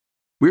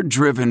We're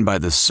driven by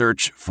the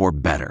search for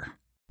better.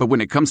 But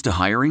when it comes to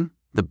hiring,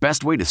 the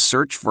best way to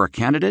search for a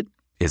candidate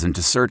isn't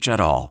to search at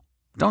all.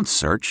 Don't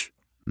search.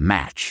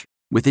 Match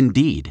with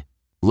Indeed.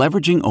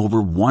 Leveraging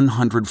over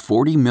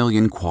 140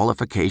 million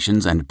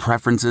qualifications and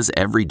preferences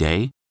every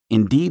day,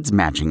 Indeed's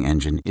matching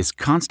engine is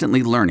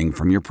constantly learning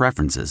from your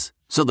preferences.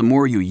 So the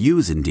more you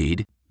use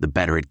Indeed, the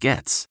better it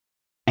gets.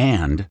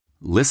 And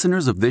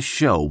listeners of this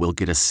show will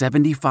get a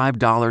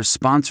 $75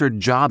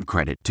 sponsored job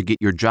credit to get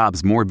your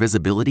jobs more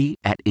visibility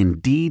at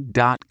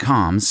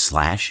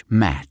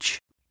Indeed.com/match.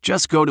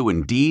 Just go to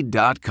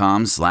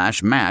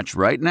Indeed.com/match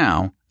right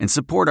now and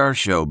support our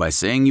show by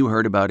saying you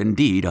heard about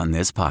Indeed on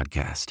this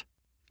podcast.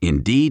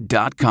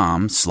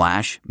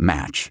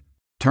 Indeed.com/match.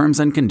 Terms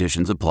and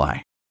conditions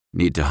apply.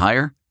 Need to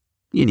hire?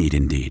 You need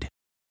Indeed.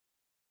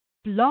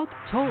 Blog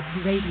Talk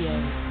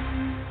Radio.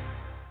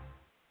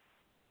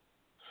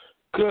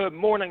 Good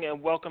morning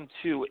and welcome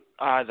to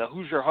the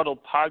Hoosier Huddle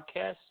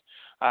podcast.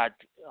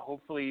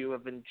 Hopefully you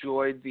have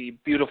enjoyed the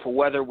beautiful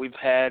weather we've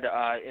had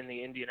in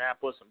the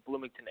Indianapolis and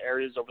Bloomington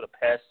areas over the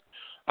past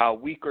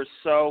week or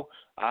so.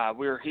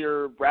 We're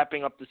here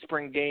wrapping up the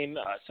spring game.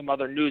 Some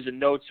other news and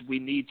notes we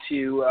need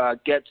to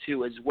get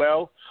to as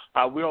well.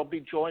 We'll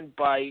be joined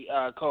by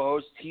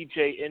co-host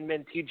TJ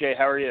Inman. TJ,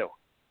 how are you?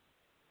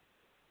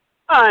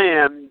 I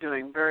am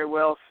doing very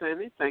well,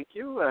 Sammy. Thank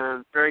you.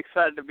 Very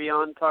excited to be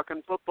on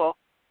talking football.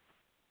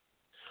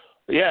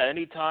 Yeah,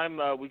 anytime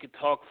we could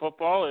talk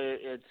football,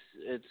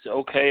 it's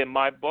okay in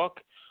my book.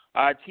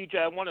 TJ,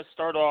 I want to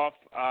start off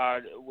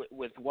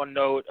with one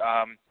note.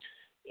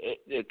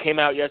 It came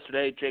out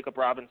yesterday. Jacob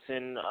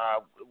Robinson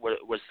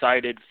was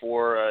cited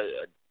for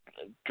a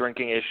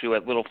drinking issue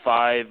at Little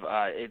Five.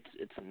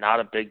 It's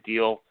not a big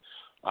deal.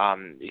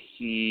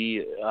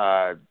 He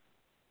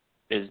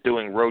is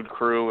doing road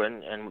crew,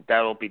 and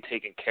that'll be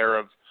taken care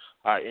of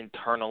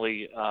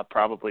internally,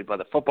 probably by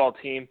the football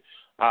team.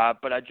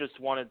 But I just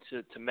wanted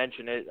to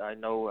mention it. I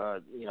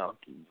know,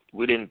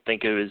 we didn't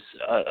think it was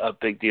a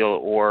big deal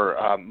or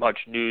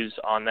much news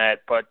on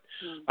that. But,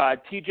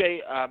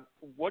 TJ,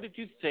 what did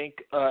you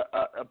think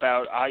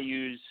about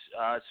IU's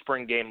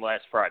spring game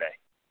last Friday?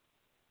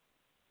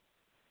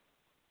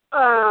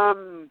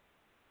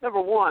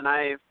 Number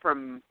one,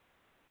 from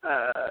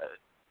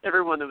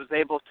everyone that was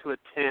able to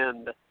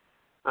attend,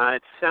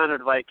 it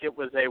sounded like it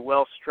was a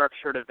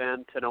well-structured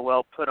event and a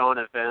well-put-on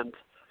event.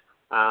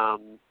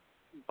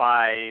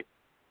 By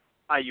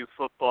IU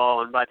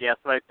football and by the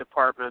athletic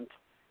department.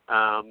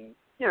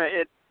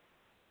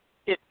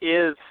 It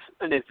is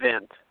an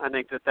event. I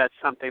think that's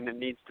something that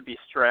needs to be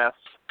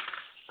stressed.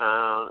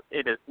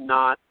 It is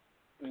not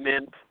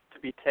meant to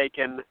be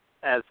taken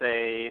as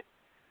a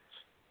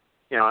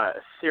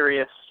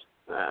serious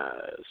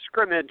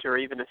scrimmage or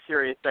even a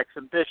serious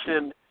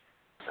exhibition.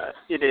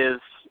 It is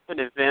an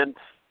event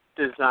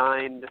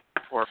designed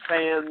for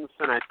fans,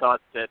 and I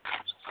thought that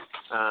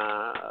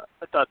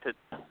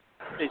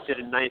they did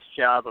a nice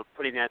job of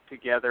putting that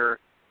together.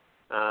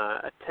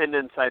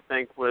 Attendance, I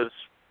think, was,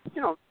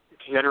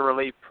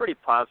 generally pretty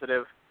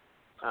positive.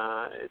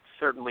 It's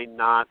certainly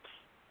not,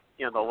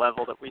 the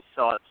level that we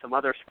saw at some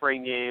other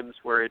spring games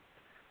where,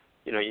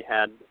 you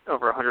had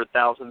over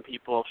 100,000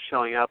 people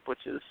showing up,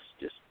 which is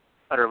just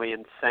utterly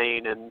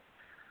insane and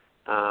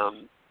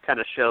kind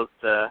of shows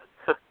the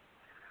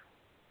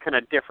kind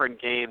of different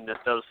game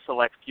that those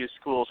select few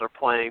schools are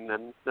playing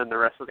than the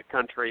rest of the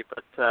country.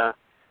 But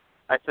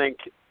I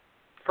think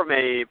from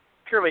a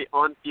purely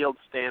on-field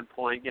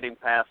standpoint, getting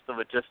past the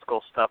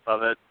logistical stuff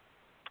of it,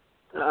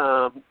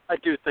 I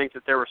do think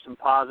that there were some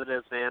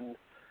positives and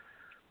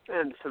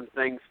some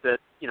things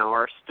that,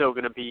 are still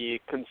going to be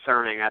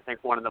concerning. I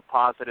think one of the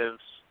positives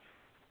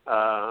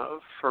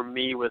for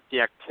me was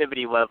the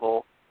activity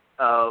level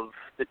of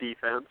the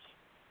defense.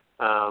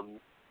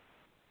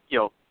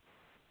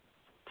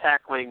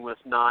 Tackling was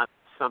not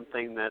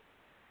something that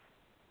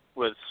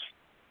was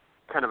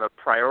kind of a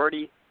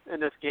priority in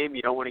this game.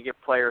 You don't want to get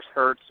players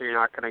hurt, so you're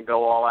not going to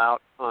go all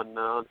out on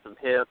some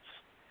hits.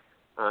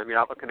 You're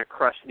not looking to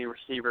crush any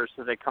receivers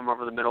as they come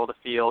over the middle of the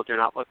field. You're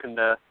not looking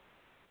to,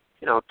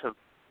 to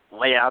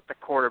lay out the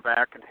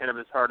quarterback and hit him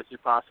as hard as you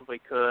possibly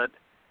could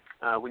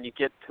when you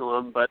get to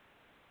him. But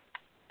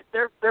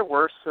there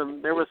was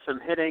some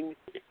hitting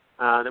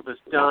that was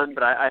done.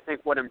 But I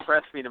think what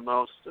impressed me the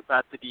most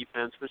about the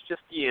defense was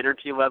just the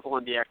energy level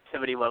and the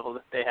activity level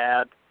that they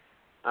had.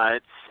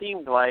 It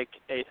seemed like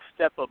a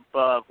step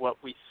above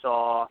what we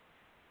saw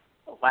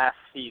last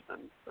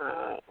season,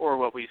 or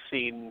what we've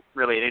seen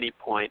really at any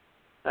point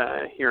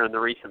here in the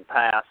recent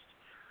past.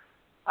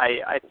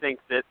 I think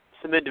that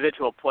some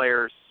individual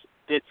players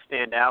did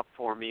stand out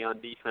for me on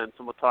defense,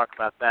 and we'll talk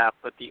about that.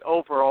 But the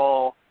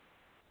overall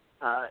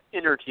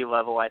energy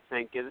level, I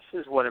think, this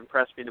is what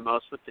impressed me the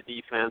most with the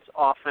defense.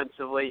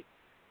 Offensively,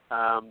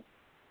 I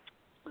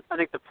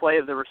think the play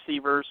of the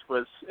receivers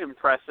was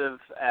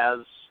impressive, as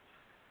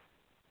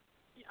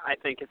I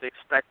think is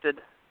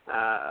expected.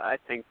 I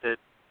think that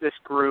this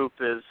group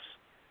is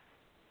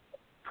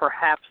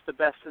perhaps the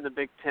best in the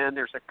Big Ten.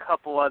 There's a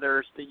couple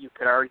others that you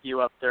could argue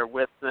up there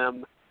with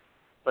them.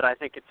 but I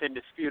think it's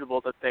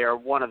indisputable that they are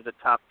one of the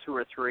top 2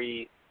 or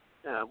 3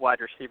 wide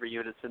receiver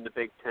units in the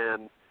Big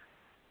Ten.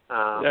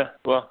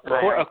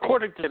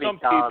 According to some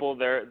people,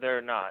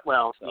 they're not.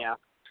 Well, so.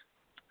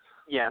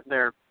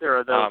 There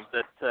are those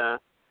that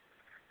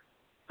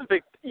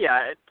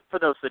for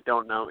those that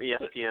don't know,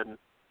 ESPN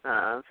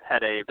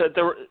had a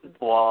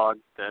blog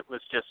that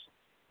was just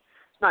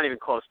not even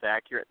close to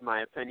accurate, in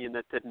my opinion,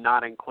 that did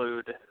not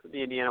include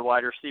the Indiana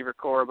wide receiver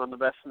corps among the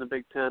best in the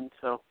Big Ten.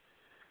 So,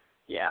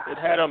 yeah. It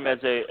had them as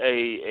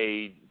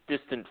a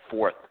distant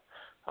fourth.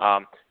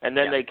 And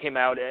then they came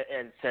out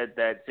and said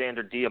that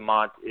Xander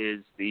Diamont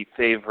is the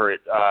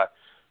favorite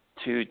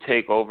to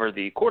take over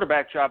the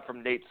quarterback job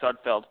from Nate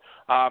Sudfeld,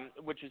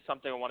 which is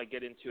something I want to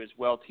get into as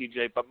well,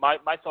 TJ. But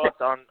my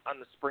thoughts on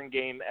the spring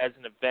game as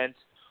an event,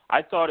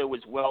 I thought it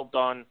was well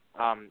done.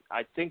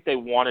 I think they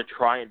want to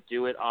try and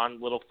do it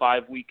on Little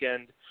Five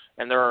weekend,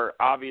 and there are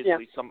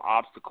obviously some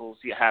obstacles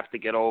you have to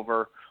get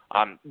over.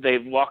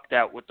 They've lucked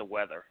out with the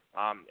weather,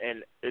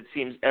 and it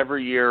seems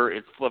every year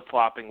it's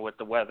flip-flopping with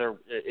the weather.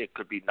 It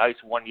could be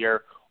nice one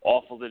year,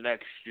 awful the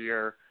next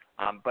year.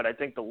 But I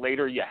think the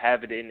later you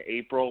have it in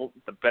April,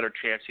 the better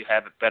chance you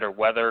have at better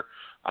weather.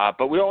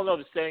 But we all know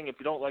the saying, if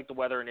you don't like the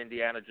weather in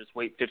Indiana, just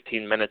wait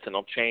 15 minutes and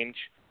it'll change.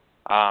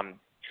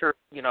 Sure.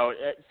 You know,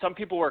 some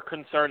people were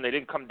concerned they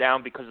didn't come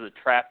down because of the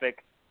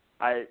traffic.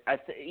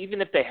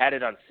 Even if they had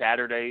it on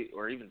Saturday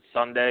or even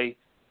Sunday,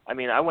 I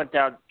mean, I went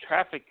down.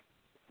 Traffic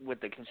with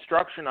the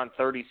construction on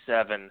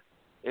 37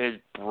 is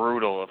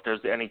brutal if there's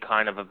any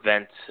kind of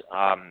event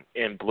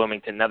in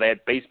Bloomington. Now, they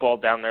had baseball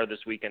down there this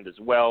weekend as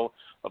well.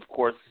 Of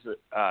course,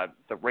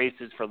 the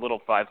races for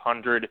Little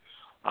 500.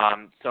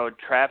 So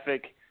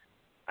traffic,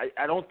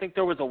 I don't think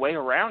there was a way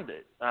around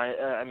it.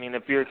 I mean,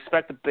 if you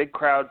expect a big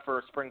crowd for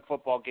a spring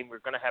football game, you're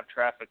going to have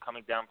traffic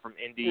coming down from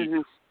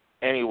Indy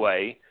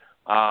anyway.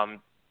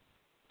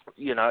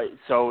 You know,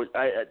 so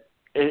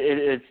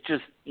it's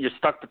just you're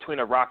stuck between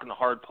a rock and a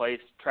hard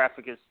place.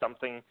 Traffic is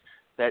something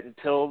that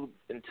until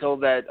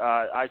that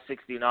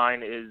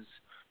I-69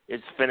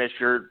 is finished,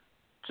 you're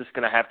just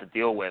going to have to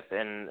deal with,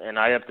 and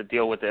I have to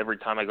deal with it every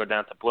time I go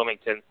down to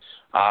Bloomington,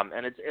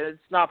 and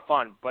it's not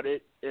fun, but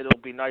it'll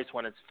be nice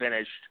when it's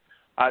finished.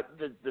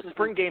 The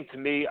spring game, to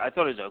me, I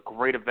thought it was a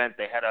great event.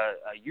 They had a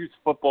youth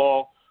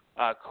football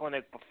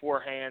clinic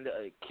beforehand.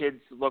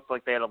 Kids looked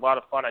like they had a lot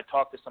of fun. I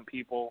talked to some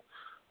people,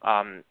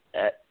 during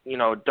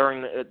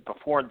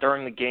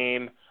the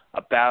game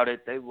about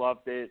it. They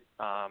loved it.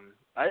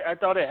 I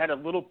thought it had a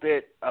little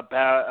bit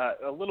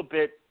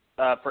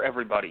for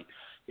everybody.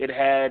 It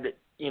had,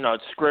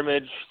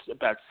 scrimmage,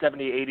 about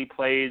 70, 80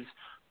 plays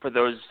for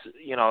those,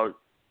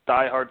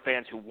 diehard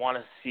fans who want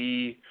to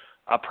see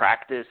a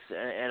practice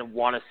and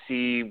want to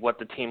see what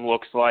the team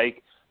looks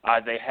like.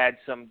 They had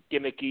some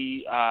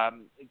gimmicky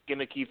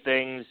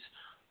things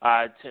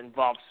to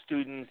involve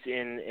students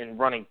in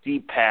running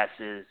deep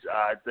passes.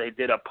 They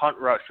did a punt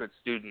rush with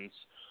students,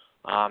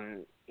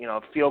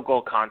 field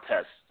goal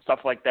contest,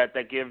 stuff like that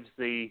gives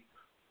the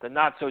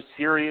not so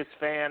serious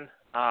fan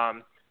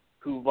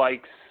who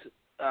likes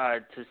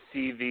to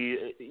see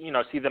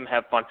see them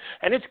have fun.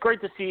 And it's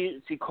great to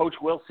see Coach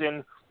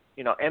Wilson,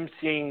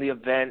 emceeing the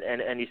event,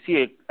 and you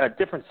see a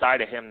different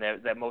side of him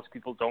that most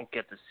people don't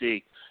get to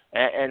see,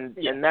 and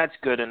that's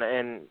good,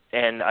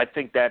 and I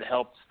think that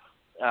helps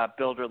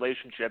build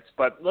relationships.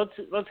 But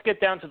let's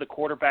get down to the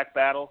quarterback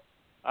battle,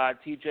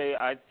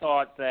 TJ. I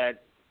thought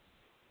that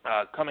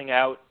coming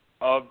out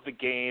of the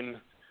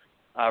game,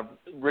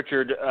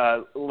 Richard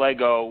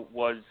Lego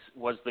was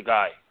the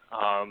guy.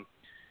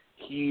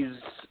 He's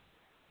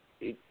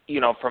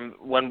from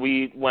when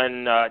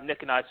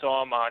Nick and I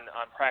saw him on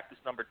practice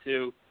number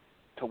 2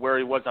 to where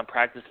he was on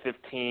practice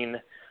 15,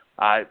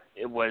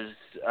 it was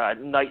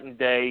night and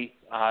day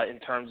in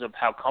terms of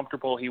how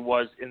comfortable he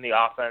was in the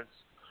offense.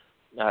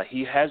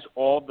 He has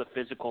all the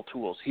physical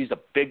tools. He's a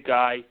big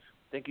guy. I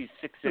think he's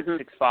 6'6",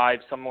 6'5",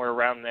 somewhere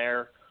around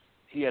there.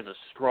 He has a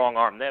strong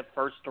arm. That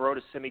first throw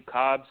to Simi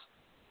Cobbs,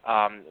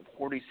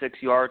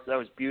 46 yards, that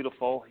was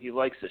beautiful. He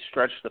likes to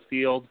stretch the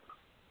field.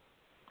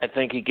 I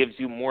think he gives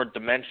you more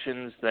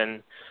dimensions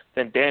than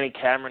Danny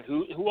Cameron,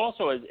 who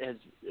also has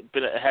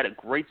had a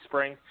great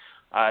spring,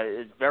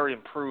 is very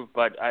improved.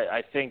 But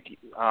I think,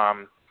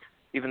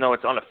 even though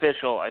it's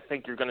unofficial, I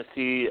think you're going to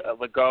see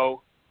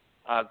Lego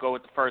go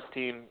with the first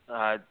team.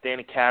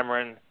 Danny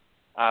Cameron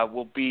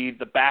will be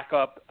the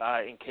backup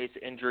in case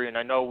of injury. And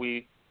I know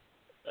we've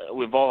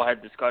all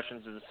had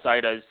discussions at the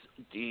site as,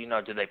 do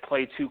they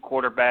play 2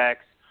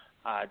 quarterbacks?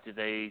 Do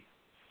they,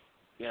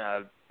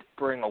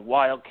 bring a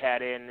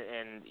wildcat in?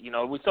 And,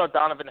 we saw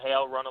Donovan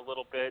Hale run a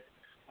little bit.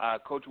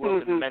 Coach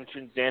Wilson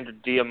mentioned Xander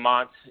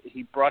Diamont.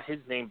 He brought his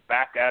name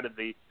back out of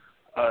the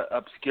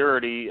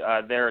obscurity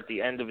there at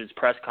the end of his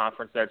press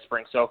conference that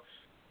spring. So,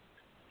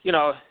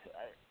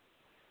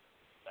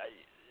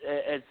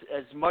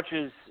 as much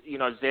as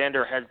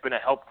Xander has been a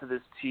help to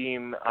this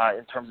team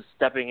in terms of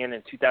stepping in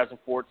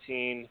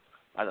 2014,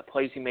 the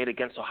plays he made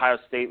against Ohio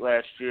State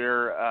last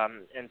year,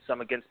 and some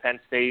against Penn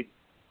State,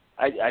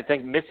 I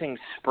think missing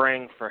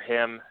spring for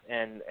him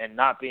and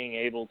not being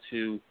able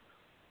to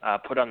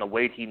put on the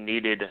weight he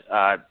needed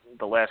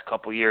the last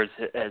couple years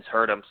has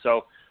hurt him.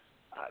 So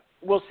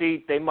we'll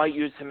see. They might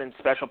use him in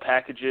special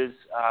packages.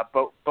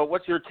 But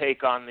what's your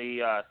take on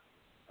the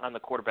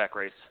quarterback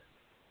race?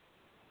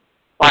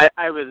 Well,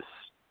 I was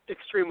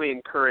extremely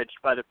encouraged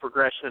by the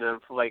progression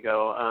of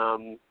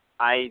Lego.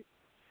 It's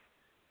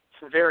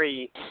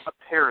very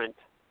apparent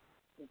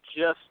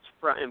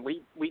and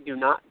we do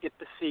not get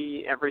to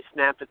see every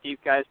snap that these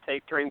guys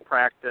take during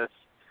practice.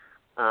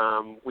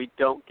 We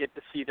don't get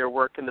to see their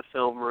work in the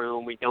film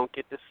room. We don't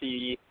get to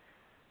see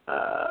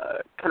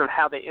kind of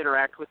how they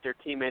interact with their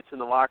teammates in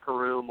the locker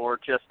room or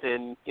just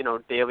in,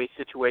 daily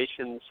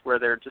situations where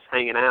they're just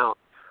hanging out,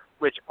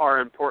 which are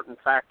important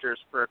factors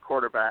for a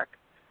quarterback.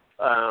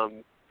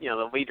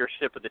 The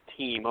leadership of the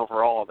team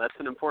overall, that's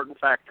an important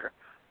factor.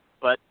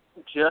 But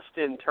just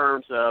in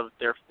terms of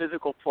their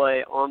physical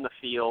play on the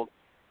field,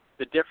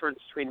 the difference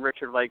between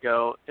Richard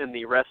Lego and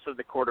the rest of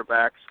the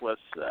quarterbacks was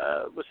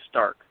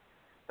stark.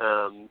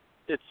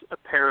 It's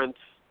apparent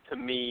to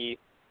me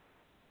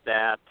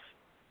that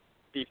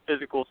the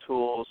physical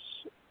tools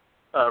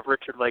of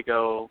Richard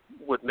Lego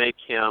would make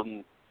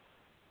him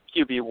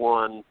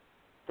QB1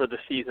 for the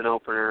season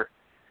opener,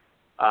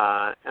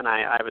 and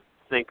I would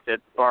think that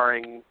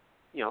barring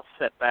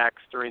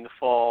setbacks during the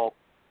fall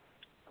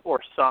or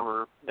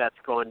summer, that's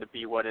going to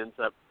be what ends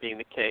up being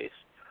the case.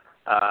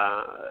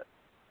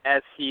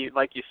 As he,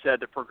 like you said,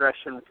 the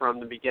progression from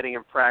the beginning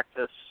of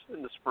practice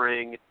in the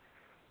spring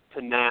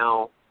to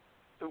now,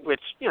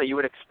 which you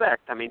would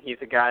expect. I mean, he's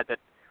a guy that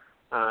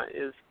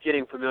is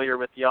getting familiar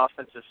with the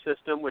offensive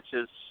system, which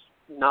is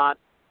not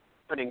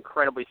an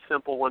incredibly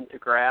simple one to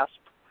grasp.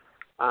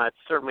 It's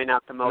certainly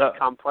not the most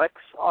complex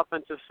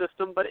offensive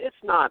system, but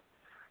it's not,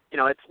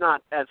 it's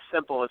not as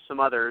simple as some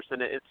others,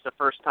 and it's the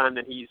first time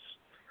that he's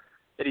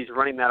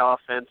running that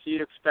offense. So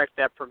you'd expect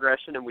that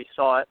progression, and we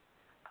saw it.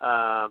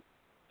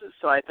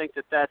 So I think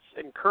that that's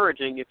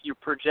encouraging if you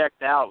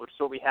project out, which is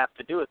what we have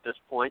to do at this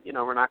point.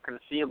 We're not going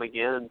to see him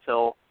again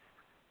until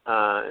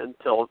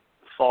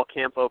fall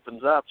camp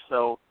opens up.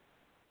 So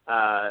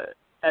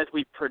as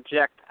we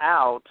project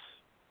out,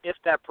 if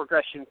that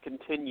progression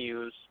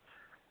continues,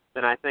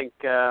 then I think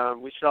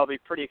we should all be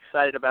pretty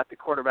excited about the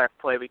quarterback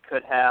play we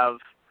could have.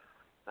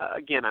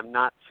 Again, I'm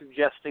not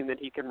suggesting that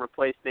he can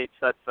replace Nate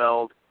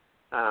Sudfeld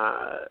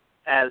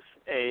as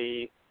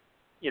a,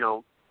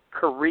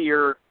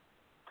 career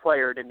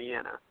player at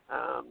Indiana.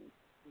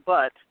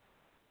 But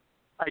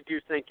I do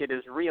think it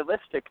is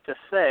realistic to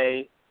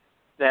say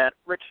that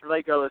Richard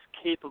Lego is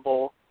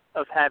capable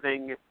of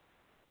having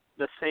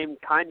the same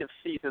kind of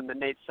season that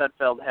Nate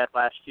Sudfeld had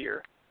last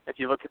year. If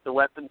you look at the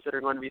weapons that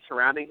are going to be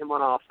surrounding him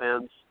on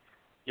offense,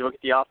 you look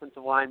at the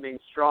offensive line being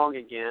strong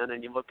again,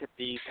 and you look at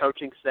the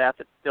coaching staff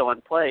that's still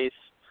in place,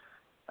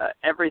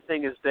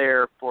 everything is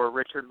there for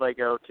Richard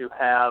Lego to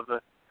have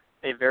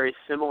a very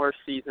similar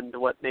season to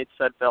what Nate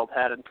Sudfeld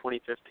had in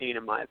 2015,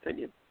 in my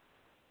opinion.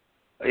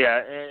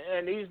 Yeah,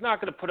 and he's not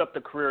going to put up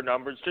the career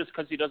numbers just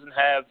because he doesn't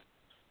have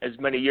as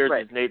many years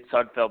as Nate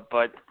Sudfeld.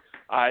 But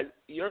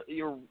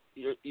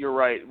you're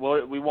right.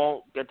 Well, we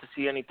won't get to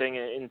see anything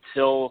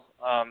until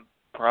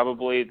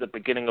probably the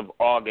beginning of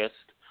August.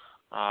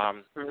 I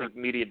think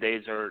media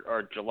days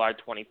are July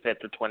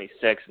 25th or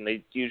 26th, and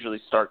they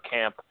usually start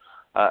camp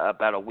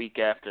about a week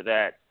after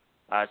that.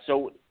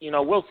 So,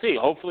 we'll see.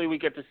 Hopefully we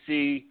get to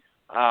see,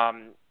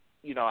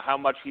 how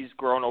much he's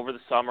grown over the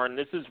summer. And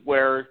this is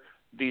where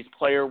these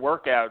player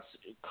workouts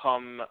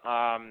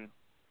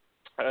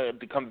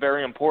become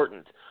very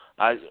important.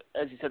 As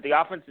you said, the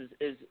offense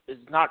is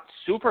not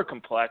super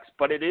complex,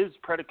 but it is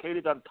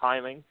predicated on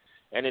timing,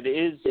 and it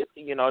is,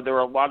 there are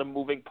a lot of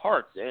moving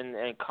parts.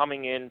 And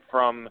coming in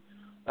from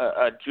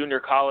a junior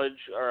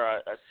college or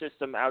a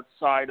system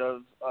outside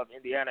of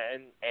Indiana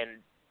and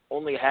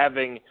only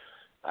having,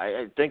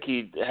 I think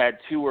he had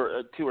two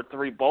or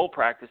three bowl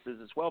practices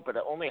as well, but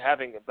only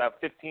having about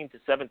 15 to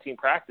 17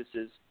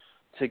 practices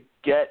to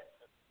get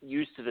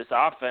used to this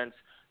offense.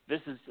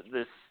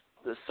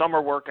 The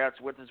summer workouts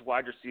with his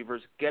wide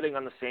receivers, getting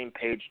on the same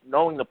page,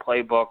 knowing the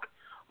playbook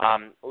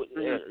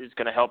is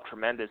going to help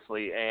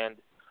tremendously. And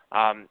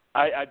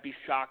I'd be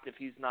shocked if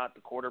he's not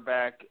the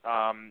quarterback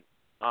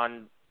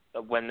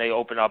when they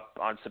open up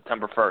on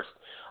September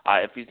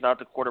 1st. If he's not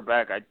the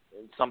quarterback,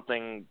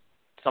 something's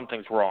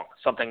wrong.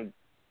 Something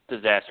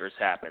disastrous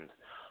happened.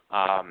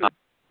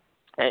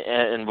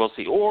 And we'll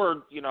see.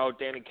 Or,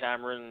 Danny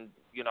Cameron,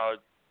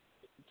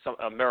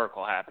 a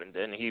miracle happened,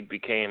 and he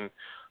became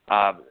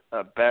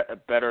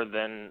better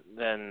than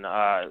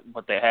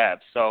what they have.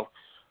 So,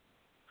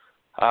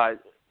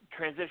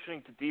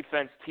 transitioning to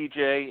defense,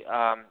 TJ,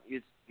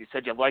 you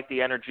said you like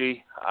the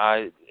energy.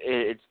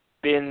 It's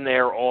been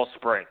there all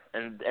spring,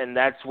 and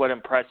that's what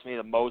impressed me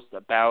the most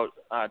about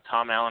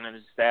Tom Allen and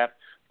his staff.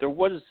 There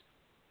was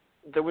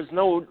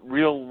no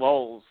real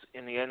lulls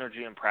in the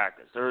energy in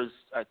practice. There was,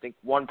 I think,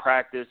 one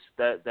practice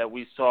that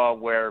we saw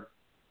where,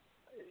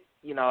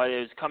 it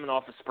was coming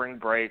off a spring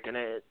break, and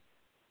the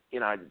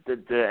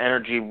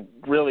energy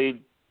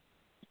really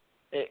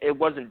it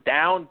wasn't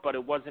down, but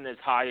it wasn't as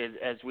high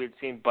as we had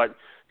seen. But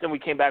then we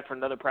came back for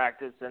another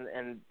practice,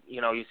 and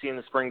you see in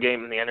the spring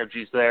game and the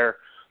energy's there.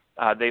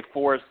 They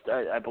forced,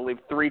 I believe,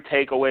 3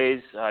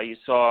 takeaways. You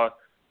saw,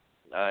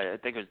 I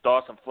think it was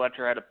Dawson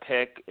Fletcher had a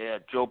pick.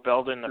 Joe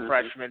Belden, the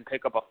freshman,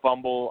 pick up a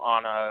fumble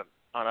on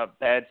a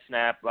bad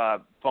snap,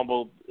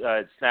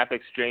 snap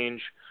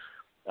exchange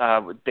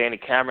with Danny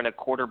Cameron at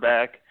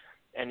quarterback.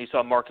 And you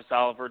saw Marcus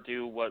Oliver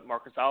do what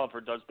Marcus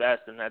Oliver does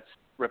best, and that's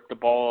rip the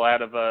ball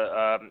out of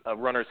a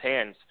runner's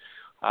hands.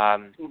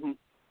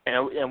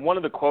 And one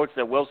of the quotes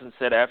that Wilson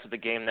said after the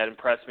game that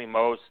impressed me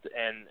most,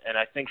 and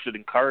I think should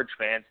encourage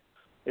fans,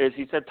 is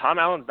he said Tom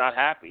Allen's not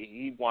happy.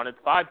 He wanted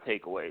 5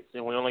 takeaways,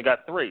 and we only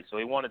got 3, so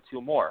he wanted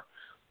 2 more.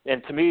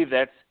 And to me,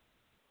 that's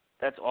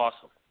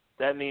awesome.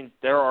 That means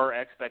there are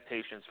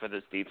expectations for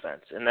this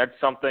defense, and that's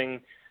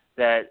something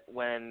that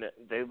when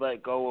they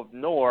let go of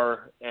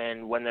Noor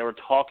and when they were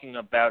talking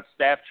about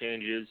staff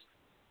changes,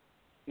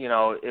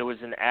 it was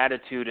an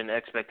attitude and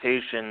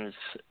expectations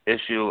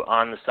issue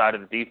on the side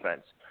of the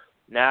defense.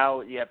 Now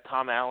you have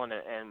Tom Allen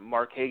and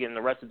Mark Hagan and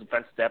the rest of the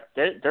defense staff.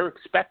 They're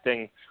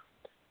expecting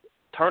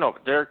turnover.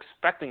 They're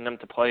expecting them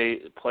to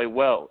play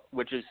well,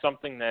 which is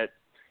something that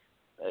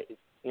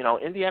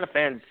Indiana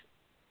fans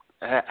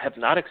have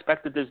not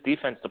expected this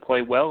defense to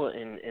play well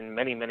in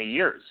many, many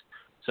years.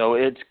 So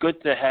it's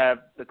good to have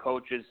the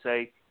coaches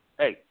say,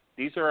 hey,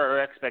 these are our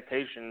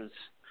expectations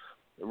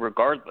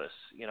regardless.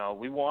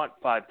 We want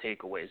 5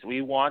 takeaways.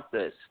 We want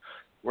this.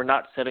 We're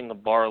not setting the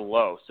bar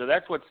low. So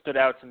that's what stood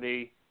out to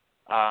me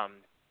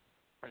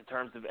in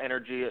terms of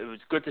energy. It was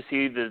good to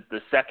see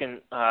the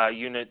second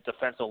unit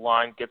defensive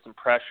line get some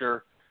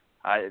pressure.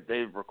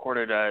 They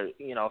recorded a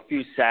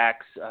few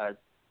sacks,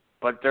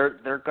 but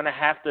they're going to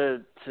have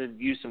to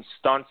use some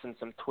stunts and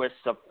some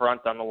twists up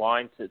front on the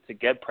line to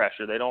get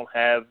pressure. They don't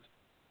have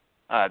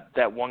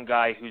that one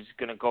guy who's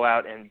going to go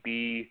out and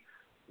be,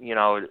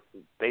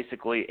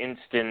 basically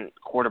instant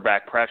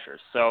quarterback pressure.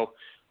 So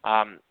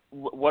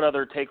what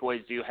other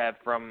takeaways do you have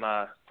from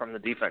the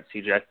defense,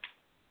 TJ?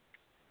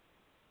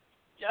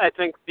 I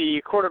think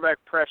the quarterback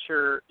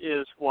pressure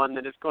is one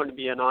that is going to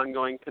be an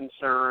ongoing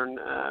concern.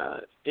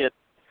 The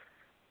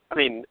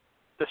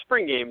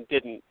spring game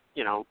didn't,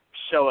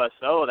 show us,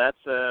 that's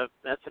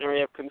an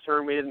area of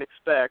concern we didn't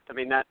expect.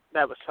 That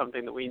was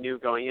something that we knew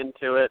going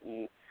into it,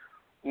 and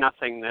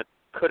nothing that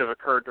could have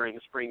occurred during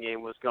the spring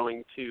game was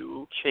going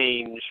to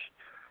change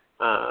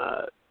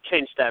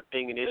that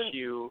being an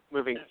issue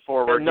moving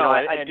forward.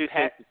 I do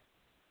think.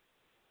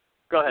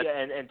 Go ahead.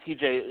 Yeah, and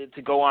TJ,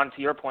 to go on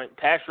to your point,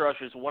 pass rush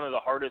is one of the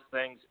hardest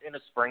things in a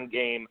spring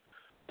game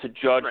to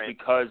judge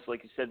because,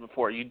 like you said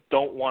before, you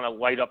don't want to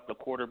light up the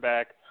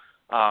quarterback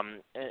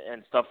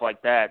and stuff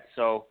like that.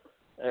 So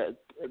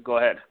go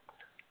ahead.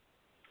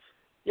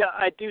 Yeah,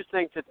 I do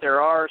think that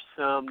there are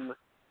some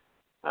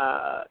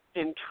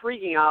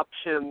intriguing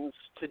options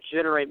to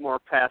generate more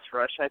pass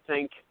rush. I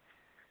think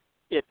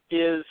it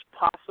is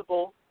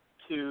possible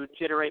to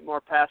generate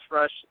more pass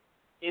rush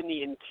in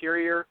the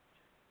interior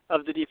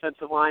of the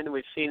defensive line than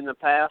we've seen in the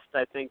past.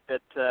 I think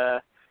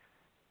that,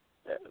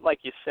 like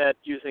you said,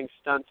 using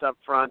stunts up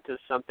front is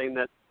something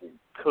that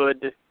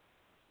could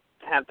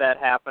have that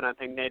happen. I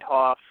think Nate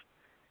Hoff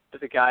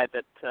is a guy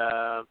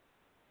that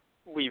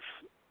we've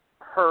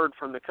heard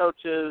from the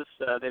coaches.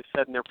 They've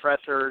said in their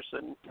pressers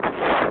and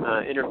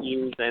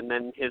interviews, and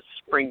then his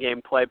spring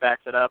game play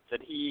backs it up,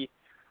 that he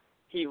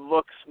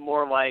looks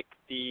more like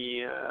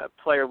the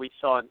player we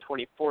saw in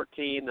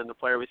 2014 than the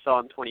player we saw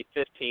in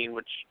 2015,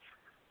 which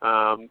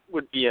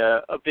would be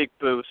a big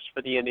boost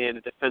for the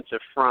Indiana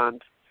defensive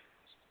front.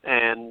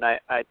 And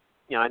I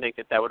think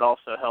that would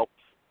also help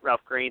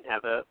Ralph Green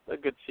have a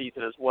good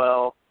season as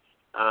well.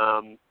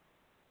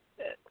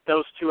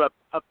 Those two up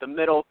the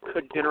middle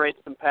could generate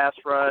some pass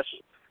rush.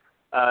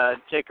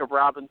 Jacob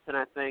Robinson,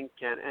 I think,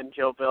 and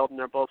Joe Belden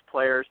are both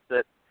players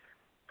that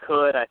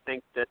could. I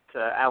think that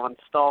Alan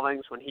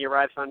Stallings, when he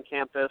arrives on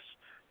campus,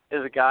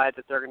 is a guy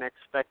that they're going to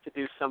expect to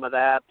do some of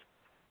that.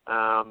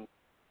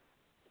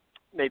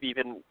 Maybe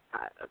even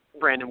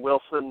Brandon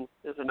Wilson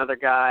is another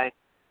guy.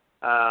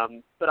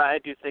 But I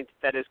do think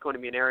that is going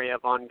to be an area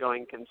of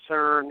ongoing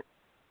concern.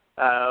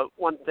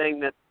 One thing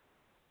that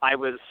I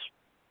was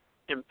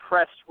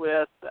impressed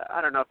with,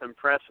 I don't know if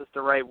impressed is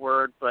the right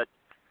word, but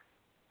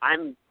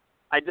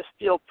I just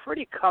feel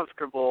pretty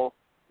comfortable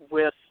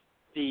with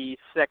the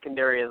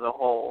secondary as a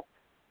whole.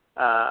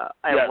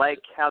 I like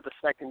how the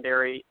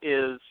secondary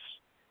is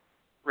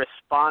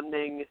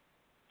responding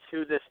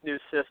to this new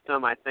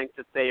system. I think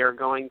that they are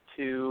going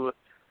to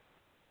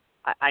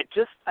I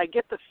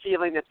get the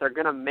feeling that they're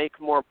going to make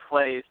more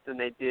plays than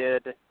they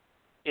did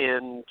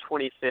in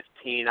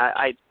 2015.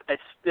 I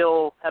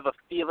still have a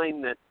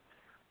feeling that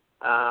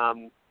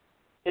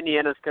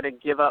Indiana's going to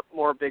give up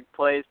more big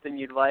plays than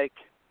you'd like,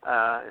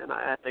 and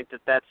I think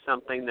that that's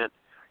something that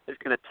is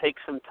going to take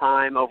some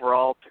time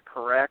overall to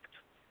correct.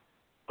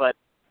 But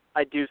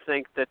I do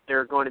think that there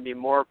are going to be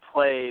more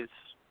plays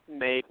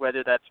made,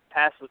 whether that's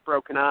passes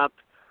broken up,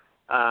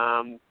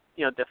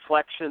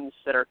 deflections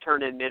that are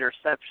turned into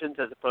interceptions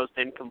as opposed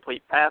to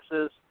incomplete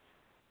passes.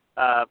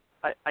 I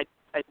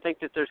think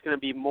that there's going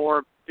to be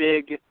more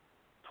big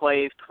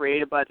plays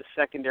created by the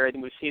secondary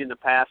than we've seen in the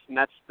past, and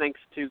that's thanks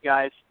to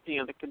guys,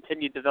 the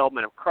continued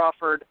development of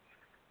Crawford.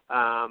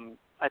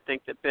 I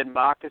think that Ben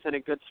Mock is in a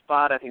good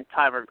spot. I think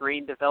Tyler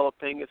Green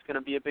developing is going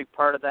to be a big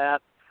part of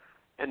that.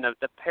 And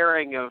the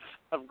pairing of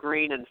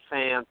Green and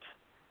Fant,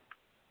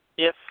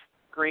 if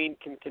Green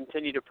can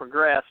continue to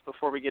progress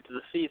before we get to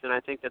the season, I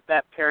think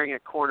that pairing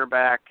at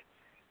cornerback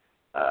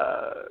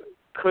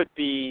could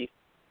be,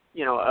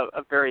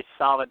 a very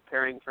solid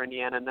pairing for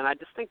Indiana. And then I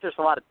just think there's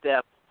a lot of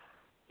depth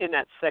in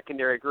that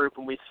secondary group,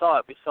 and we saw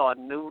it. We saw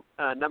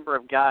a number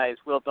of guys,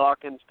 Will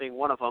Dawkins being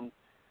one of them,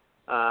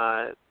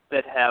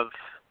 that have,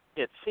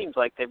 it seems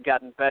like they've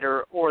gotten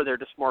better or they're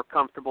just more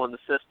comfortable in the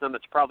system.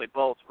 It's probably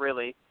both,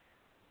 really.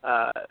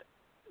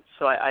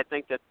 So I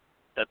think that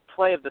the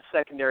play of the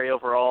secondary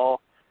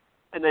overall,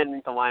 and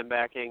then the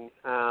linebacking,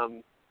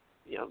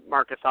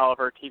 Marcus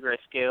Oliver, Tigray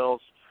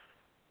Scales,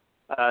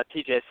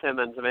 T.J.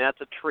 Simmons,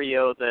 that's a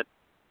trio that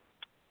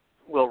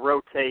will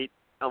rotate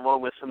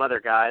along with some other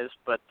guys,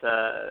 but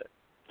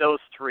those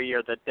three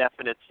are the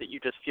definites that you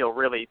just feel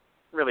really,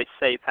 really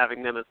safe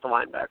having them as the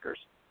linebackers.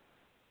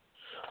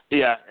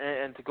 Yeah,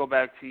 and to go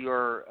back to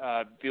your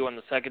view on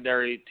the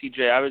secondary,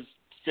 TJ, I was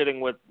sitting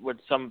with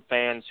some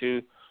fans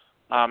who,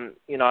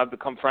 I've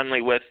become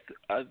friendly with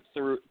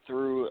through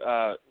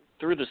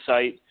the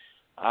site,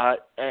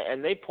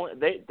 and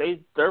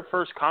their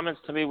first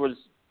comments to me was,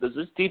 does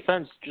this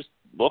defense just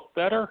look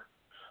better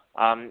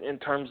in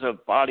terms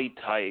of body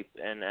type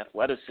and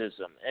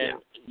athleticism? And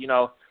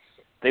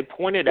they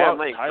pointed more out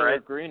length, Tyler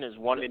right? Green is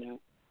one.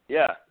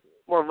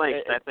 More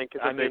length, I think,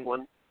 is a big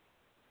one.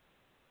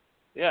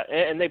 Yeah,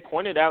 and they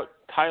pointed out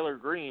Tyler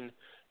Green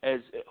as,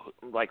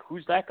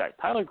 who's that guy?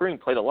 Tyler Green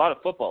played a lot of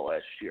football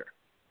last year.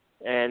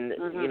 And,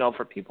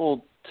 for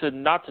people to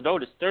not to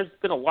notice, there's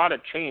been a lot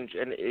of change.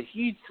 And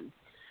he's,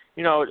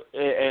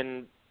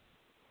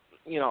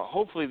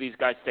 hopefully these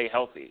guys stay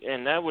healthy.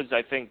 And that was,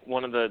 I think,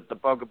 one of the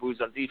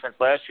bugaboos on defense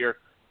last year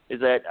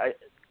is that,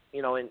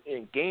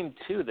 in game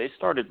 2, they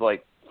started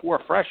 4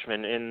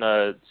 freshmen in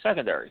the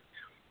secondary.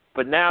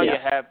 But now you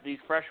have these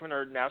freshmen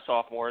are now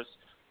sophomores.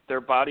 Their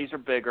bodies are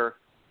bigger.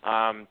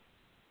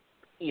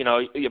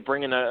 You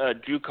bring in a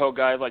JUCO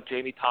guy like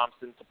Jamie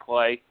Thompson to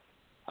play.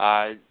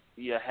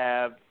 You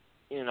have,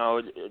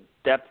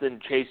 depth in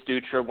Chase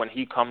Dutra when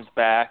he comes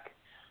back.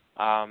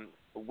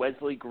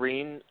 Wesley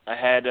Green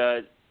had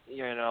a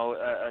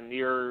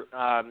near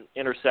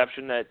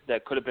interception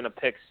that could have been a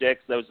pick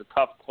six. That was a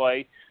tough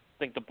play. I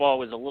think the ball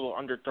was a little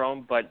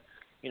underthrown, but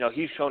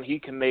he's shown he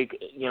can make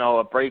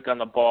a break on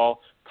the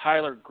ball.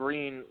 Tyler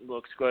Green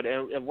looks good,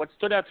 and what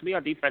stood out to me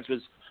on defense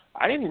was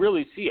I didn't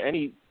really see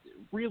any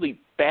really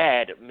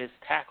bad missed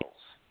tackles.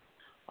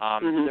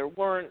 There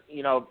weren't,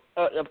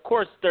 of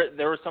course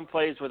there were some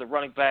plays where the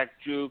running back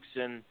jukes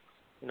and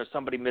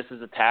somebody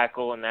misses a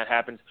tackle and that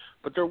happens,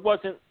 but there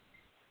wasn't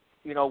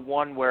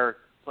one where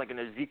it's like an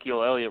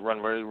Ezekiel Elliott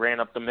run where he ran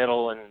up the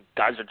middle and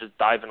guys are just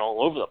diving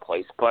all over the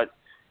place. But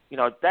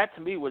that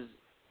to me was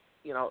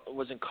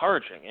was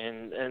encouraging,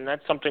 and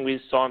that's something we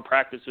saw in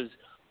practice. Was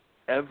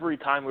every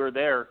time we were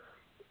there,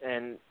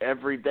 and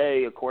every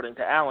day, according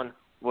to Allen,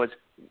 was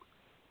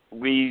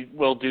we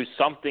will do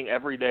something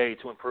every day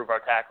to improve our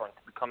tackling,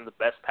 to become the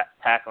best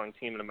tackling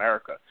team in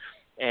America.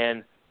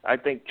 And I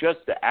think just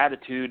the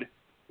attitude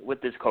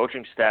with this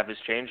coaching staff has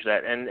changed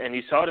that. And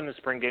you saw it in the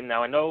spring game.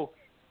 Now, I know,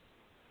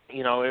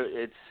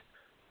 it's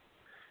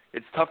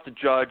tough to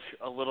judge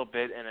a little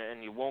bit,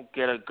 and you won't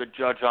get a good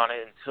judge on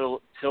it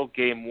until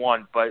game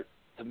 1. But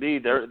to me,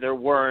 there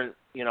weren't,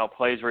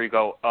 plays where you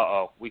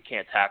go, we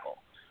can't tackle.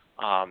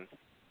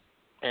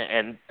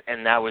 And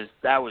that was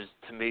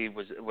to me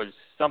was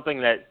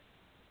something that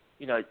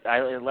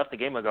I left the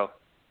game ago.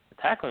 The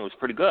tackling was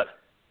pretty good,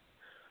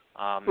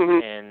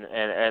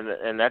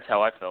 and that's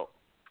how I felt.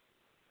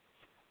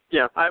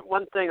 Yeah,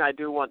 one thing I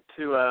do want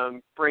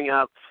to bring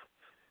up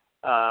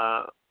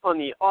on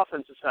the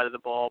offensive side of the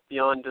ball,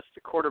 beyond just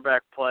the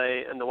quarterback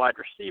play and the wide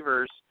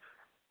receivers,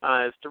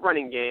 is the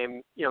running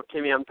game.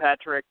 Kamion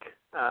Patrick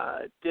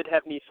did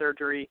have knee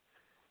surgery.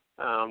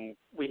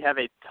 We have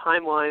a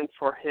timeline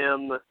for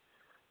him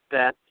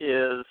that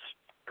is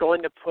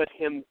going to put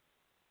him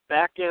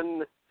back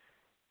in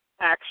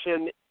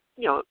action,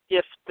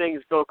 if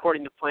things go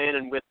according to plan.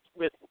 And with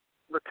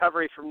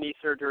recovery from knee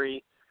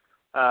surgery,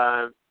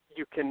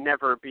 you can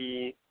never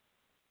be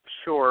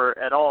sure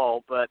at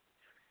all, but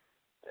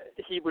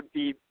he would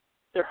be,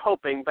 they're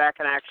hoping, back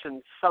in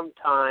action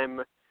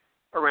sometime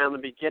around the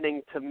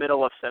beginning to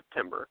middle of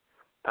September.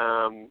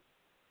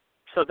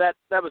 So that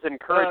was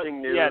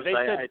encouraging news. Yeah, they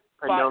said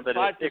I know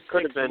that it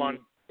could have been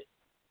months.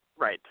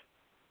 Right.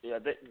 Yeah,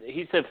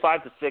 he said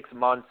 5 to 6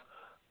 months.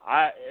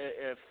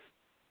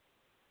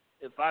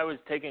 If I was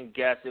taking a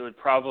guess, it would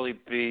probably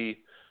be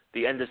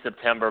the end of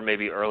September,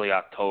 maybe early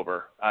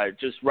October,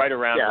 just right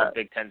around when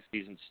Big Ten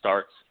season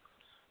starts.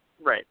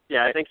 Right.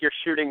 Yeah, I think you're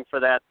shooting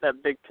for that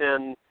Big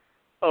Ten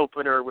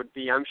opener would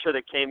be. I'm sure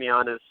that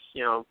Kamion is,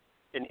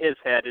 in his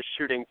head is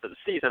shooting for the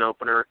season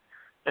opener,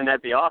 and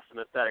that'd be awesome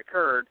if that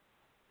occurred.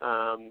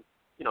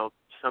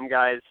 some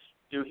guys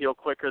do heal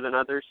quicker than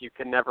others. You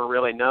can never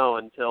really know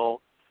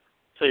until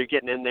you're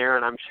getting in there,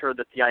 and I'm sure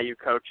that the IU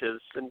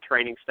coaches and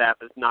training staff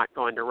is not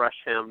going to rush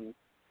him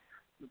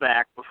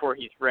back before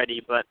he's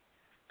ready. But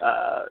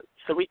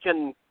so we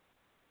can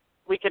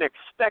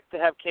expect to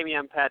have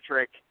Camion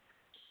Patrick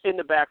in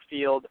the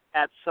backfield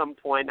at some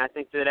point. I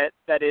think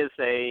that is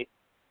a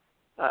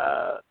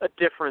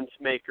difference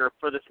maker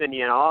for this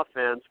Indiana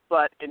offense.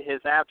 But in his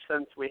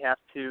absence, we have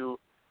to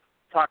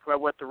talk about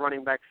what the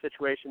running back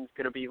situation is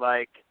going to be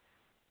like.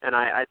 And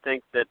I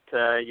think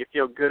that you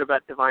feel good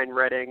about Divine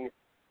Redding.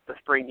 The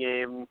spring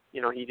game,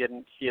 he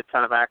didn't see a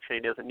ton of action.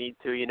 He doesn't need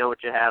to. You know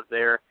what you have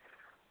there.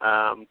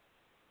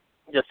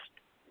 Just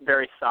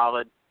very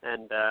solid,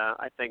 and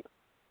I think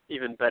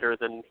even better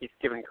than he's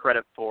given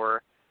credit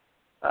for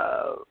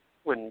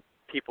when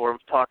people are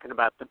talking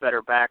about the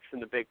better backs in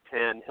the Big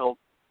Ten. He'll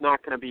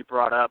not going to be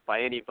brought up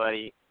by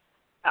anybody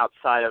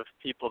outside of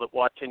people that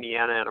watch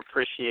Indiana and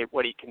appreciate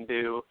what he can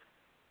do.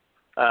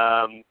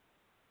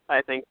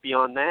 I think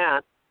beyond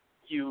that,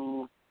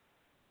 you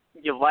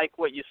like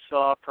what you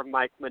saw from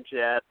Mike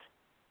Majette.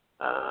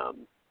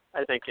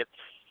 I think it's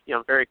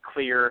very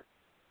clear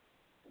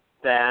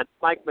that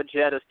Mike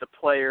Majette is the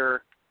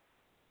player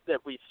that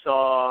we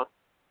saw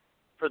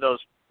for those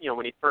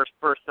when he first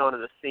burst onto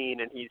the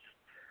scene, and he's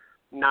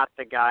not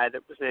the guy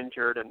that was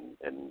injured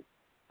and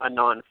a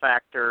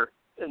non-factor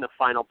in the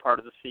final part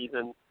of the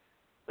season.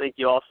 I think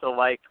you also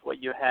like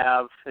what you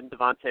have in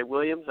Devontae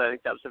Williams. I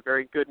think that was a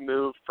very good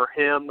move for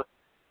him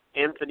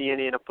and for the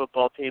Indiana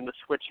football team to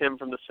switch him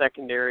from the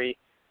secondary,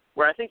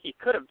 where I think he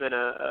could have been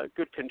a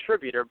good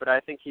contributor, but I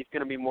think he's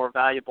going to be more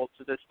valuable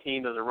to this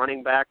team as a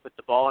running back with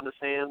the ball in his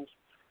hands,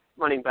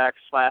 running back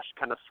 /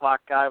 kind of slot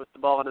guy with the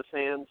ball in his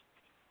hands.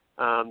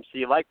 So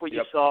you like what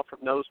you saw from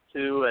those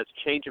two as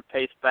change of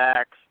pace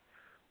backs.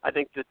 I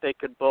think that they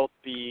could both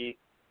be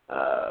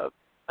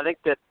I think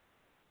that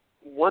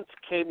once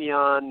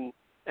Camion,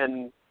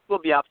 and we'll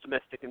be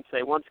optimistic and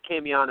say once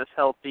Camion is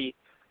healthy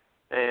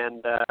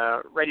and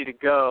ready to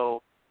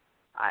go,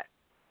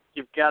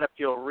 you've got to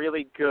feel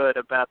really good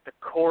about the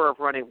core of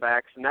running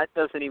backs, and that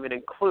doesn't even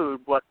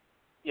include what's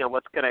going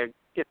to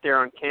get there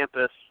on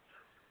campus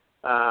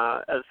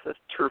as a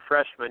true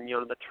freshman.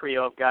 The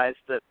trio of guys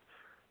that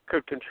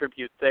could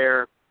contribute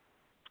there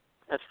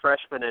as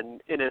freshmen,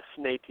 and Ennis,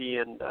 Nate,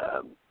 and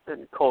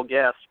Cole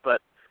Guest.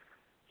 But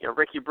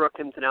Ricky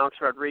Brookins and Alex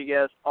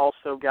Rodriguez,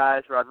 also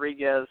guys.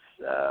 Rodriguez,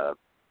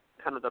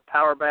 kind of the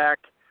power back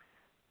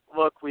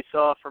look we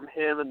saw from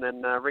him, and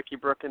then Ricky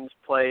Brookins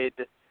played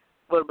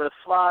a little bit of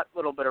slot, a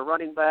little bit of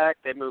running back.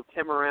 They moved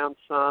him around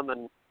some,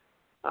 and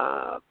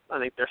I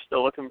think they're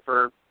still looking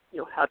for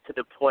how to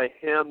deploy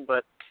him.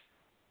 But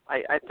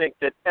I think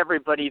that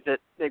everybody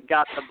that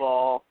got the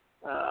ball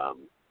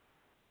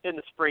in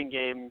the spring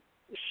game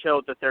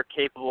showed that they're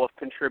capable of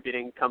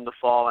contributing come the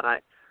fall,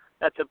 and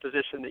that's a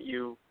position that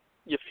you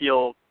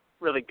feel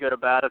really good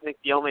about. I think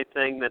the only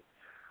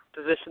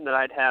position that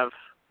I'd have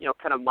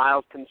kind of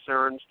mild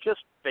concerns just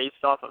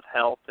based off of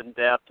health and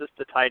depth is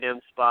the tight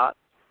end spot.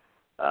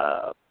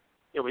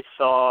 We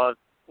saw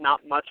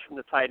not much from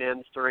the tight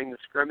ends during the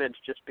scrimmage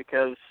just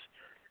because,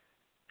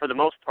 for the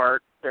most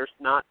part, there's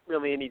not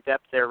really any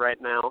depth there right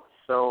now.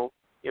 So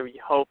you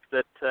hope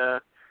that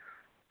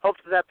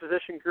that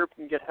position group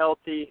can get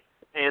healthy,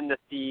 and that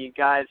the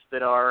guys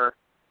that are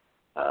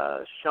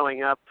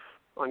showing up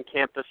on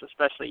campus,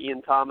 especially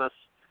Ian Thomas,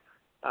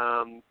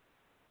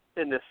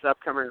 in this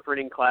upcoming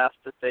recruiting class,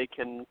 that they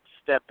can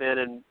step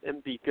in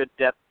and be good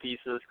depth pieces,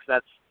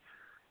 because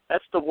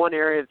that's the one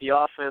area of the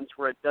offense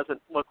where it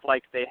doesn't look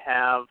like they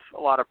have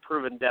a lot of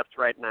proven depth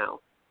right now.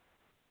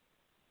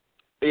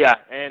 Yeah,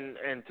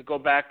 and to go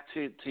back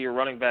to your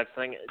running back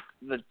thing,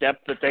 the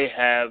depth that they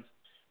have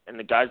and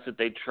the guys that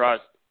they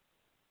trust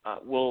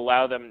will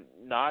allow them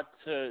not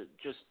to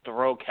just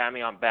throw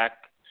Camion back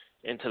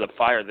into the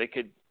fire. They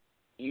could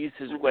ease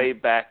his way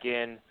back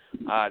in,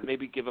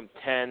 maybe give him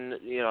 10,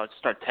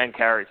 start 10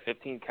 carries,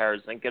 15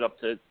 carries, then get up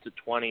to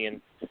 20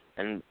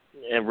 and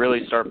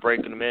really start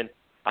breaking them in.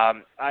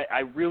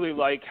 I really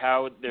like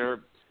how they're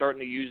starting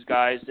to use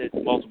guys at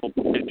multiple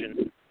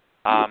positions.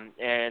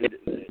 And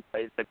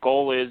the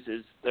goal is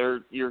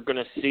you're going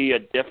to see a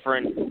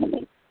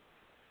different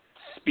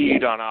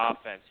speed on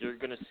offense. You're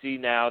going to see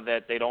now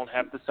that they don't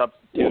have to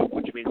substitute,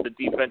 which means the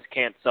defense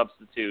can't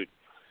substitute.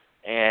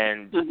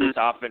 And this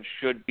offense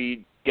should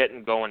be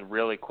getting going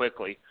really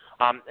quickly.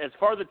 As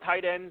far as the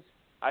tight ends,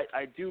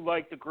 I do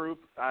like the group.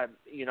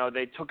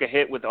 They took a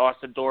hit with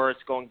Austin Doris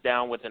going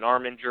down with an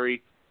arm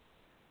injury,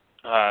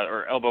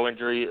 or elbow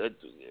injury,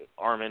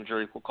 arm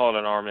injury. We'll call it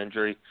an arm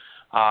injury.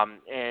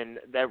 And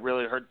that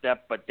really hurt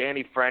depth. But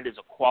Danny Friend is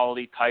a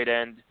quality tight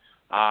end.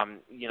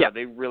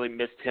 They really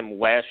missed him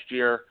last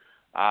year.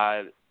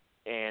 And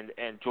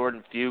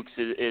Jordan Fuchs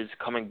is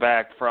coming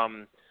back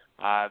from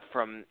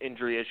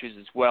injury issues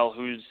as well,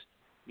 who's,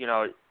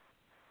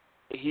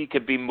 he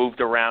could be moved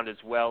around as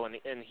well, and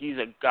he's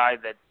a guy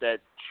that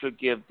should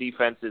give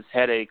defenses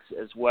headaches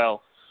as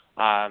well.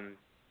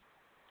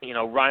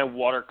 Ryan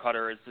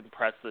Watercutter is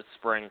impressed this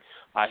spring.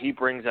 He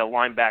brings a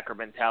linebacker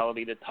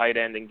mentality to tight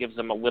end and gives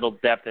them a little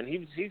depth, and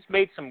he's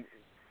made some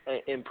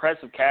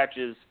impressive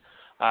catches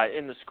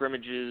in the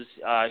scrimmages.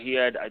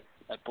 I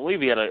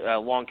believe he had a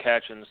long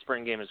catch in the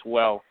spring game as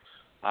well.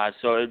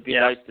 So it'd be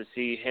nice to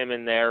see him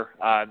in there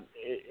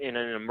in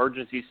an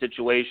emergency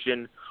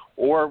situation,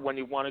 or when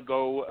you want to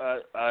go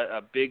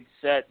a big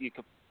set, you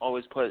could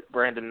always put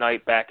Brandon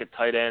Knight back at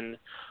tight end.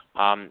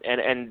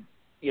 And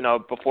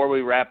before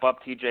we wrap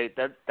up, TJ,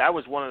 that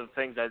was one of the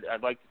things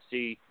I'd like to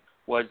see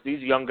was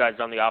these young guys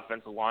on the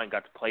offensive line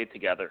got to play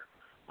together.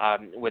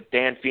 With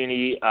Dan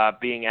Feeney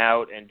being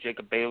out and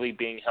Jacob Bailey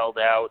being held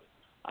out,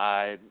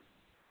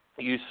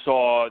 you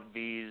saw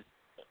these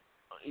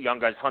young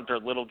guys, Hunter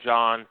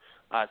Littlejohn,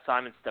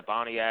 Simon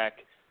Stepaniak,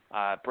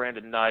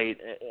 Brandon Knight,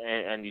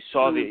 and you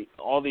saw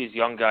all these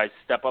young guys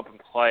step up and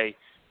play.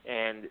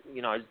 And,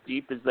 as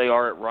deep as they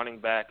are at running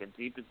back and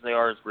deep as they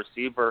are as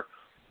receiver,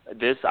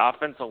 this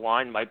offensive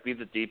line might be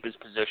the deepest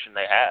position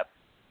they have.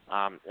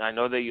 I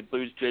know that you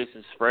lose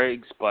Jason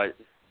Spriggs, but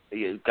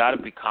you've got to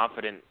be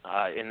confident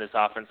in this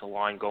offensive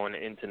line going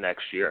into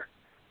next year.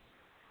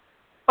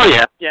 Oh,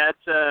 yeah. Yeah,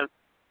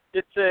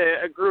 it's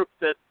a group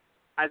that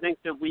I think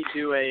that we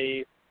do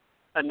a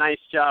nice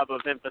job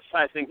of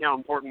emphasizing how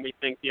important we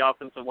think the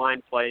offensive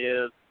line play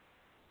is,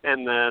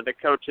 and the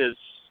coaches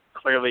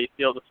clearly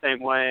feel the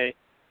same way.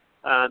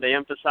 They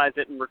emphasize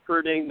it in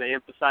recruiting. They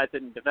emphasize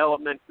it in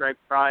development. Greg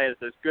Fry is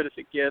as good as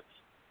it gets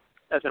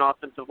as an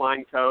offensive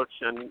line coach,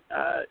 and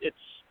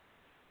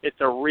it's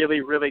a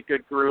really, really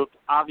good group.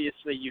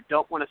 Obviously, you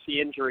don't want to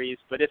see injuries,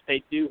 but if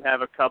they do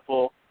have a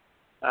couple,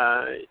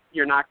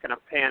 you're not going to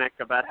panic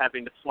about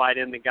having to slide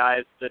in the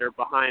guys that are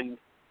behind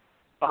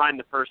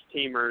the first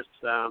teamers.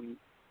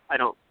 I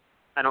don't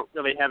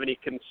really have any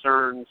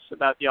concerns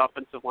about the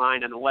offensive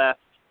line unless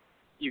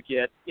you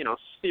get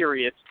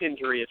serious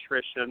injury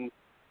attrition,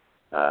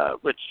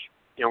 which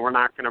we're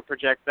not going to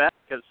project that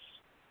because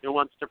who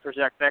wants to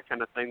project that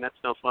kind of thing? That's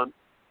no fun.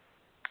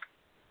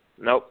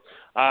 Nope.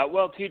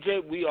 Well,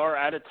 TJ, we are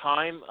out of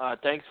time.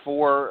 Thanks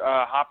for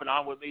hopping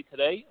on with me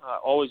today.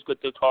 Always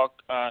good to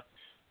talk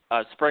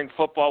spring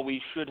football.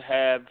 We should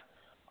have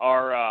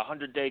our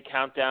 100-day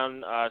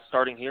countdown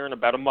starting here in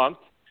about a month,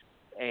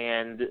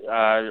 and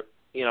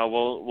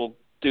we'll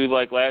do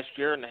like last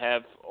year and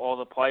have all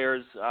the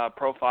players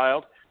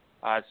profiled.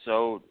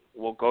 So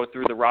we'll go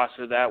through the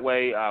roster that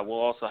way. We'll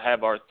also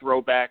have our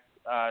throwback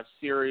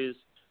series,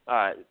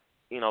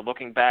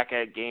 looking back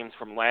at games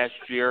from last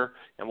year,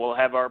 and we'll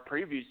have our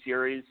preview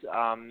series,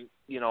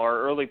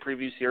 our early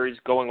preview series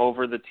going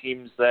over the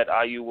teams that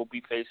IU will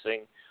be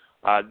facing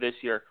this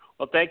year.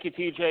 Well, thank you,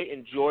 TJ.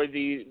 Enjoy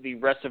the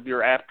rest of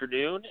your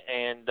afternoon,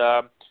 and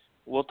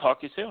we'll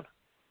talk to you soon.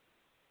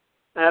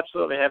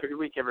 Absolutely. Have a good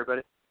week,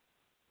 everybody.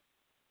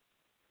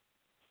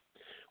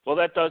 Well,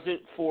 that does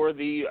it for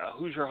the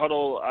Hoosier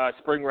Huddle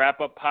Spring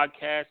Wrap-Up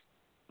podcast.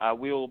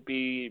 We will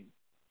be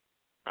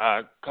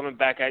coming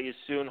back at you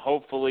soon,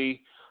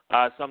 hopefully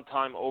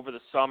sometime over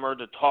the summer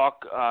to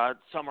talk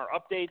summer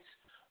updates.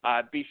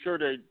 Be sure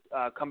to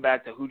come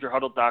back to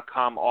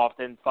HoosierHuddle.com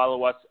often.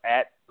 Follow us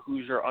at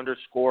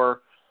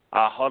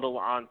Hoosier_Huddle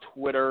on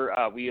Twitter.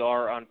 We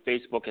are on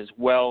Facebook as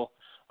well.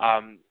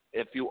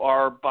 If you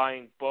are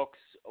buying books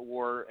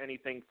or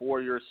anything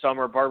for your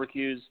summer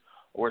barbecues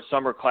or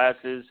summer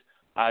classes,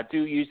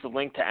 do use the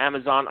link to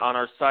Amazon on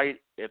our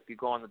site. If you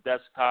go on the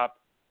desktop,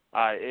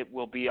 it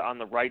will be on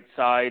the right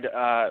side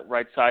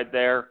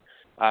there.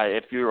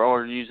 If you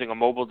are using a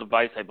mobile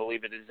device, I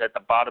believe it is at the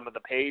bottom of the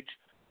page.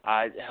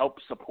 It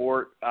helps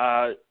support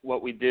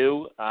what we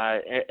do.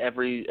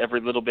 Every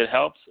little bit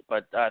helps.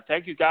 But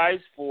thank you guys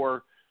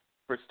for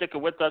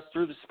sticking with us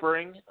through the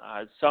spring.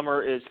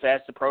 Summer is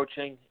fast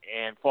approaching,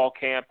 and fall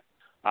camp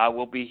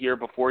will be here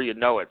before you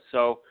know it.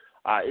 So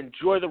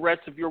enjoy the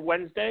rest of your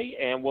Wednesday,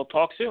 and we'll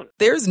talk soon.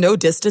 There's no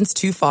distance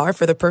too far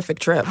for the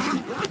perfect trip.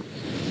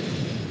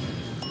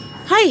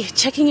 Hi,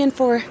 checking in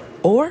for...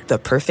 Or the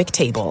perfect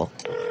table.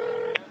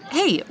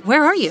 Hey,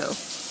 where are you?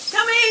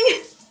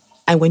 Coming!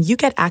 And when you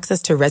get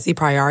access to Resi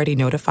Priority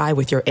Notify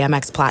with your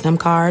Amex Platinum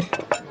card...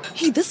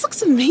 Hey, this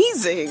looks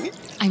amazing.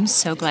 I'm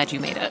so glad you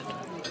made it.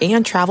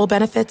 And travel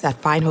benefits at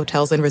fine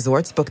hotels and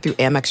resorts booked through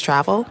Amex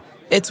Travel,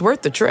 it's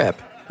worth the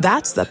trip.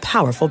 That's the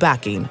powerful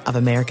backing of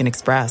American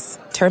Express.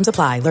 Terms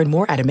apply. Learn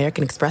more at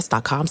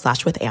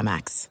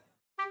americanexpress.com/withAmex.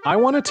 I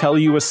want to tell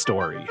you a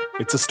story.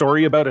 It's a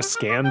story about a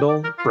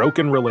scandal,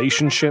 broken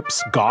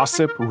relationships,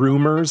 gossip,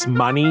 rumors,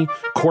 money,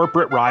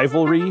 corporate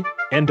rivalry,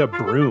 and a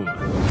broom.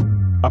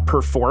 A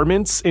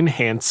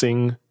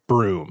performance-enhancing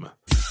broom.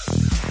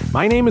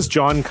 My name is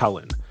John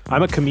Cullen.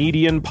 I'm a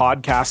comedian,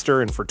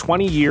 podcaster, and for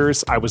 20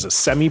 years, I was a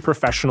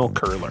semi-professional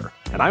curler.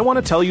 And I want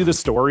to tell you the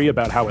story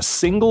about how a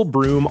single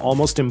broom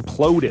almost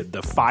imploded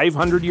the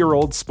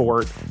 500-year-old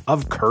sport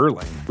of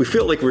curling. We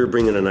felt like we were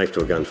bringing a knife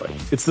to a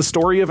gunfight. It's the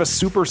story of a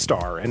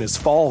superstar and his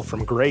fall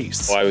from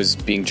grace. Well, I was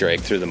being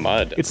dragged through the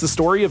mud. It's the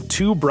story of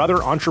two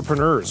brother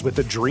entrepreneurs with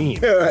a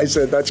dream. I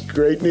said, that's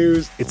great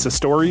news. It's a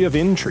story of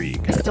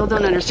intrigue. I still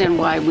don't understand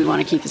why we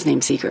want to keep his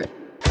name secret.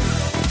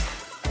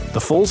 The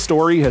full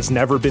story has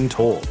never been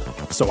told,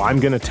 so I'm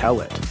going to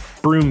tell it.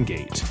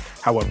 Broomgate,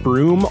 how a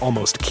broom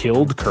almost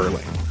killed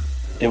curling.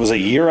 It was a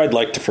year I'd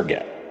like to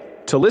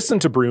forget. To listen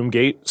to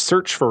Broomgate,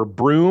 search for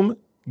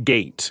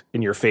Broomgate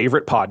in your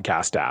favorite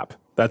podcast app.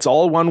 That's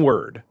all one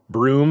word,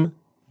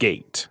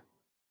 Broomgate.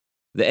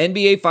 The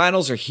NBA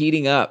Finals are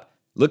heating up.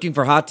 Looking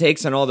for hot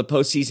takes on all the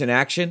postseason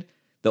action?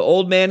 The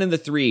Old Man and the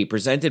Three,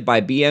 presented by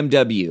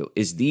BMW,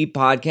 is the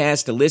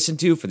podcast to listen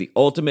to for the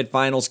ultimate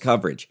finals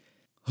coverage.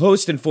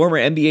 Host and former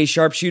NBA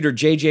sharpshooter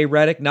JJ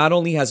Redick not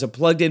only has a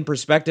plugged-in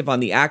perspective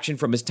on the action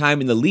from his time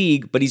in the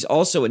league, but he's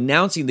also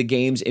announcing the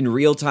games in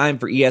real time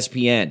for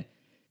ESPN.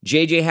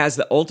 JJ has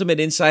the ultimate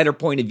insider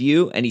point of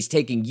view, and he's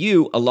taking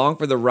you along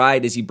for the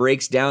ride as he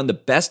breaks down the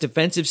best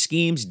defensive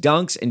schemes,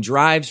 dunks, and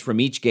drives from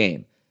each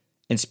game.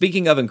 And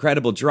speaking of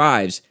incredible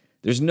drives,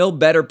 there's no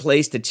better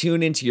place to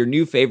tune into your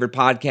new favorite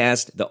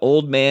podcast, The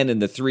Old Man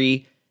and the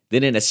Three,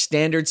 than in a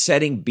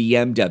standard-setting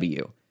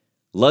BMW.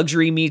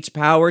 Luxury meets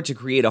power to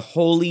create a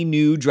wholly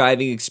new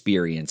driving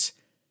experience.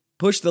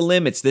 Push the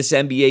limits this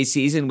NBA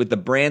season with the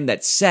brand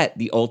that set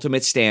the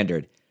ultimate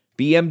standard.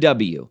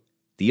 BMW,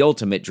 the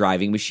ultimate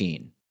driving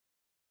machine.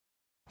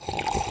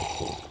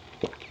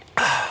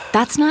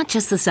 That's not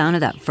just the sound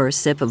of that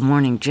first sip of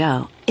Morning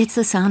Joe. It's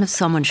the sound of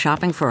someone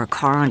shopping for a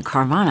car on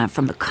Carvana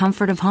from the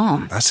comfort of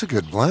home. That's a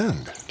good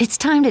blend. It's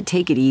time to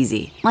take it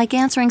easy, like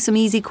answering some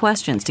easy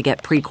questions to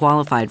get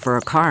pre-qualified for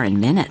a car in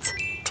minutes.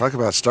 Talk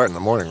about starting the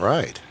morning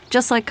right.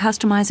 Just like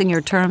customizing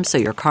your terms so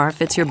your car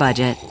fits your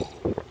budget.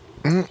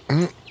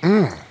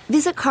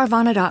 Visit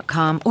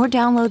Carvana.com or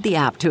download the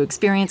app to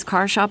experience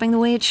car shopping the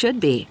way it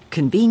should be.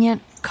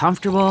 Convenient,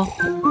 comfortable.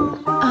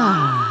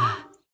 Ah.